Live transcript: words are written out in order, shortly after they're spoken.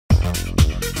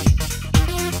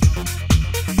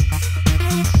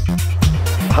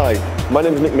Hi, my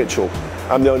name is Nick Mitchell.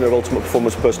 I'm the owner of Ultimate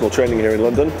Performance Personal Training here in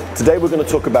London. Today we're going to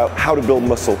talk about how to build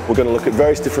muscle. We're going to look at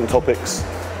various different topics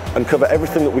and cover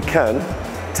everything that we can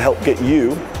to help get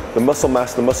you the muscle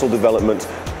mass, the muscle development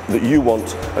that you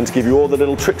want, and to give you all the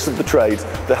little tricks of the trade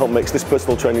that help make this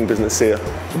personal training business here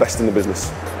the best in the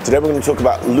business. Today we're going to talk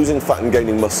about losing fat and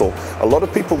gaining muscle. A lot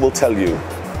of people will tell you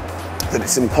that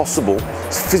it's impossible,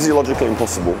 it's physiologically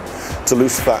impossible to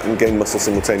lose fat and gain muscle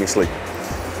simultaneously.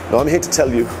 Now I'm here to tell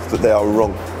you that they are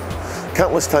wrong.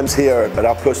 Countless times here at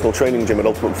our personal training gym at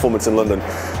Ultimate Performance in London,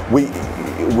 we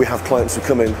have clients who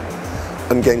come in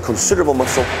and gain considerable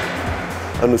muscle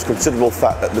and lose considerable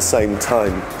fat at the same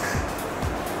time.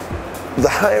 The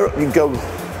higher up you go,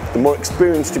 the more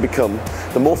experienced you become,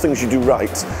 the more things you do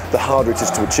right, the harder it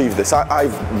is to achieve this.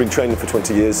 I've been training for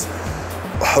 20 years.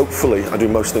 Hopefully I do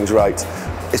most things right.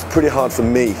 It's pretty hard for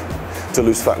me to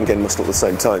lose fat and gain muscle at the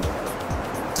same time.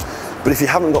 But if you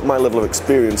haven't got my level of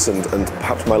experience and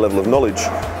perhaps my level of knowledge,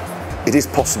 it is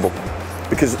possible,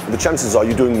 because the chances are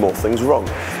you're doing more things wrong.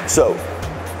 So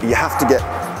you have to get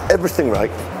everything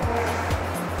right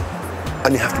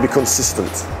and you have to be consistent.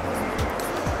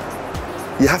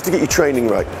 You have to get your training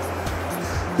right.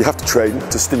 You have to train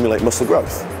to stimulate muscle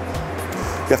growth.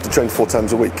 You have to train 4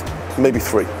 times a week, maybe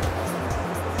 3.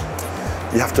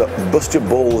 You have to bust your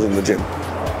balls in the gym.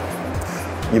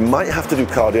 You might have to do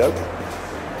cardio.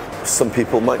 Some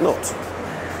people might not.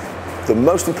 The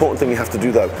most important thing you have to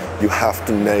do though, you have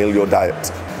to nail your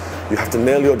diet. You have to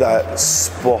nail your diet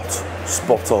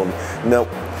spot on. Now,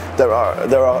 there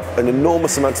are an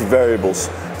enormous amount of variables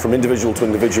from individual to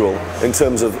individual in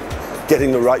terms of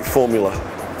getting the right formula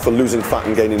for losing fat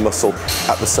and gaining muscle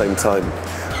at the same time.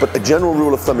 But a general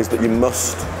rule of thumb is that you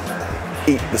must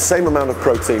eat the same amount of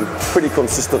protein pretty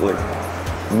consistently.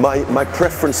 My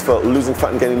preference for losing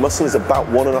fat and gaining muscle is about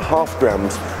 1.5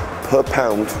 grams per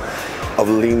pound of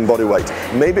lean body weight.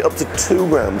 Maybe up to 2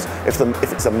 grams if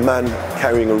it's a man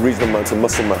carrying a reasonable amount of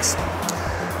muscle mass.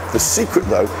 The secret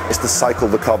though is to cycle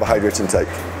the carbohydrate intake.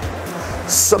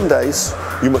 Some days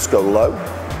you must go low,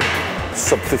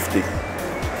 sub 50.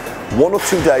 1 or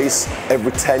 2 days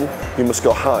every 10 you must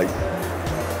go high.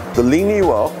 The leaner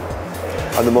you are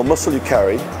and the more muscle you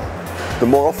carry, the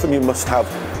more often you must have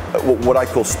what I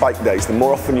call spike days. The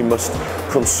more often you must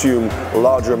consume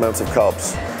larger amounts of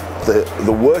carbs.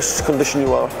 The worse condition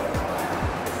you are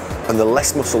and the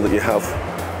less muscle that you have,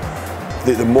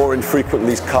 the more infrequent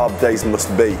these carb days must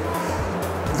be.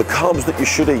 The carbs that you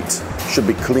should eat should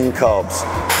be clean carbs.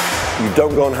 You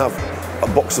don't go and have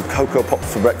a box of Cocoa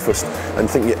Pops for breakfast and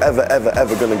think you're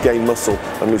ever going to gain muscle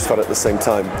and lose fat at the same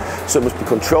time. So it must be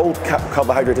controlled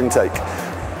carbohydrate intake,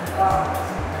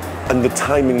 and the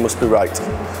timing must be right.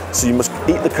 So you must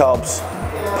eat the carbs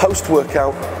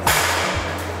post-workout,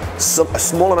 a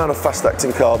small amount of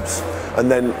fast-acting carbs, and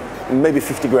then maybe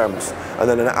 50 grams. And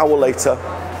then an hour later,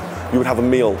 you would have a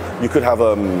meal. You could have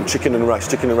chicken and rice.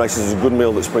 Chicken and rice is a good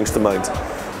meal that springs to mind.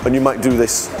 And you might do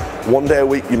this 1 day a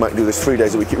week, you might do this 3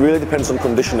 days a week. It really depends on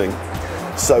conditioning.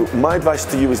 So my advice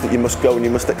to you is that you must go and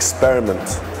you must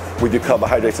experiment with your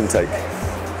carbohydrate intake.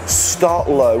 Start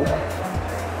low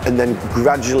and then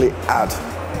gradually add.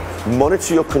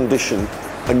 Monitor your condition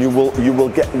and you will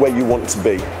get where you want to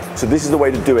be. So this is the way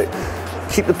to do it.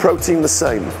 Keep the protein the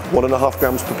same, 1.5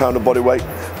 grams per pound of body weight,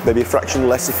 maybe a fraction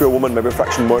less if you're a woman, maybe a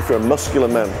fraction more if you're a muscular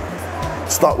man.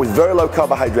 Start with very low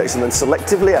carbohydrates and then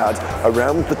selectively add,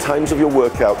 around the times of your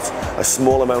workouts, a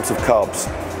small amount of carbs.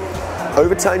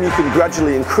 Over time you can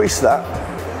gradually increase that,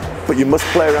 but you must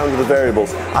play around with the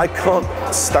variables. I can't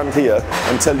stand here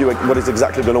and tell you what is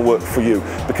exactly going to work for you,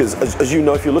 because as you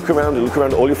know, if you look around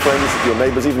all your friends, your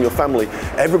neighbours, even your family,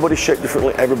 everybody's shaped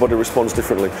differently, everybody responds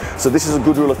differently. So this is a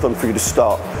good rule of thumb for you to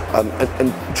start.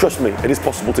 And trust me, it is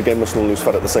possible to gain muscle and lose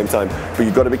fat at the same time, but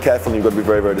you've got to be careful and you've got to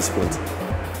be very disciplined.